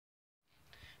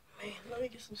let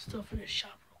me get some stuff in the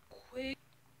shop real quick.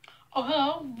 Oh,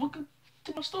 hello. Welcome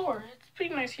to my store. It's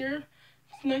pretty nice here.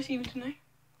 It's nice even tonight.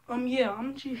 Yeah,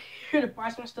 I'm just here to buy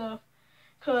some stuff.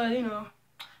 Cause, you know,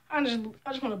 I just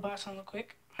want to buy something real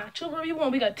quick. Now, choose whatever you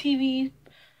want. We got TVs,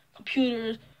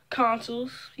 computers,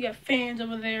 consoles. We got fans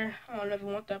over there. I don't know if you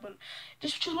want that, but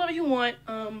just choose whatever you want.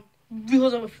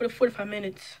 Videos over for 45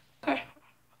 minutes. Okay.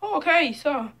 Oh, okay,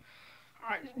 so, all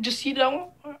right, just see that one.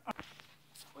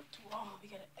 We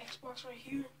got an Xbox right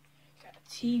here. Got a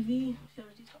TV.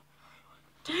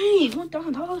 Dang,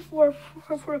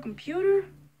 $1,000 for a computer,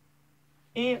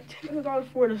 and $10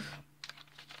 for the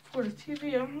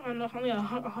TV. I don't know if only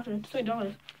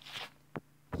 $120.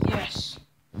 Yes,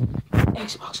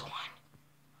 Xbox One.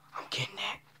 I'm getting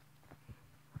that.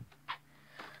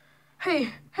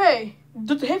 Hey,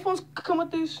 do the headphones come with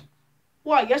this?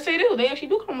 Why? Yes, they do. They actually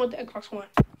do come with the Xbox One.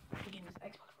 I'm getting this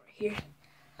Xbox right here.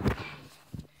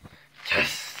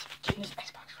 Yes, I'm getting this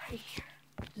Xbox right here.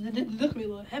 This looks me a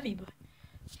little heavy, but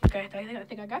okay, I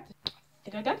think I got this. I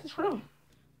think I got this for them.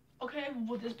 Okay,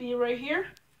 will this be it right here?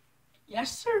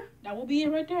 Yes, sir. That will be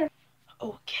it right there.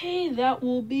 Okay, that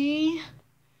will be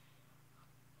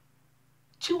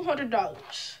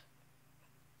 $200.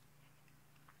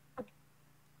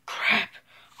 Crap,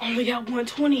 I only got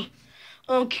 120.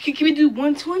 Can we do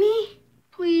 120,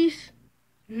 please?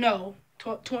 No,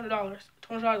 $200.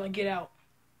 $200 and get out.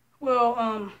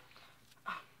 Well,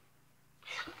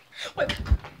 wait.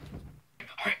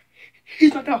 All right,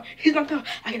 he's knocked out.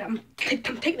 I'm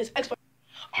taking this Xbox.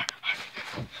 All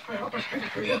right,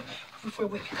 hurry up before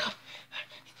we wake up.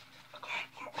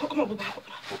 Come on, open up.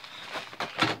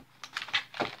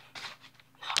 I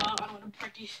don't want to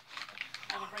break these.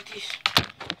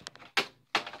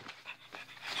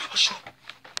 Oh, shoot.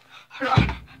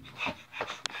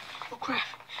 Oh, crap.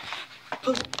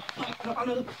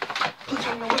 Another police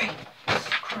on the way.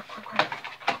 Crap.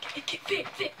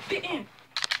 Fit in.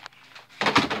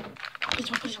 Put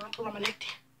it around my neck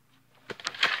there.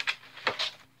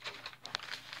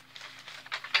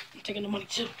 I'm taking the money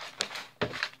too.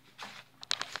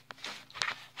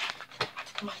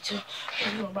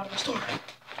 Hey, you want to buy my store?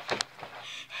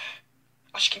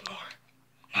 I should get more.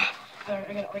 I got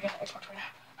an Xbox right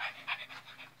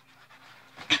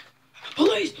now.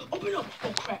 Police, open up!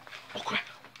 Oh crap!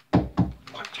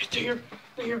 They're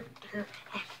here.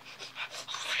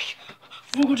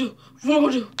 What am I gonna do? There they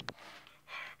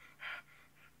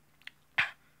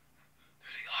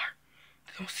are.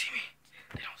 They don't see me.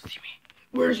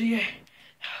 Where is he at?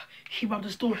 He robbed the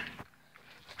store.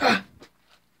 I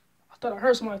thought I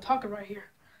heard somebody talking right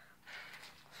here.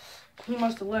 He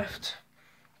must have left.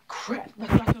 Crap,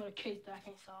 that's not another case that I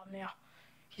can't solve now.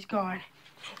 He's gone.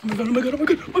 Oh my god.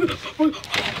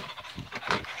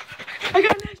 I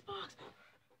got an Xbox.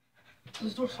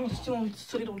 This door's still on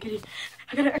so they don't get it.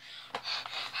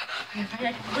 I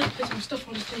can put some stuff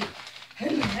on this thing.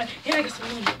 And I got some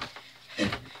money.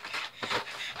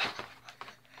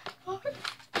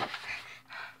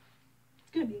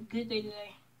 It's gonna be a good day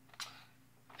today.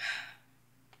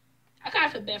 I kind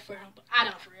of feel bad for him, but I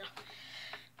don't for real.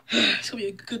 It's gonna be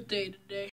a good day today.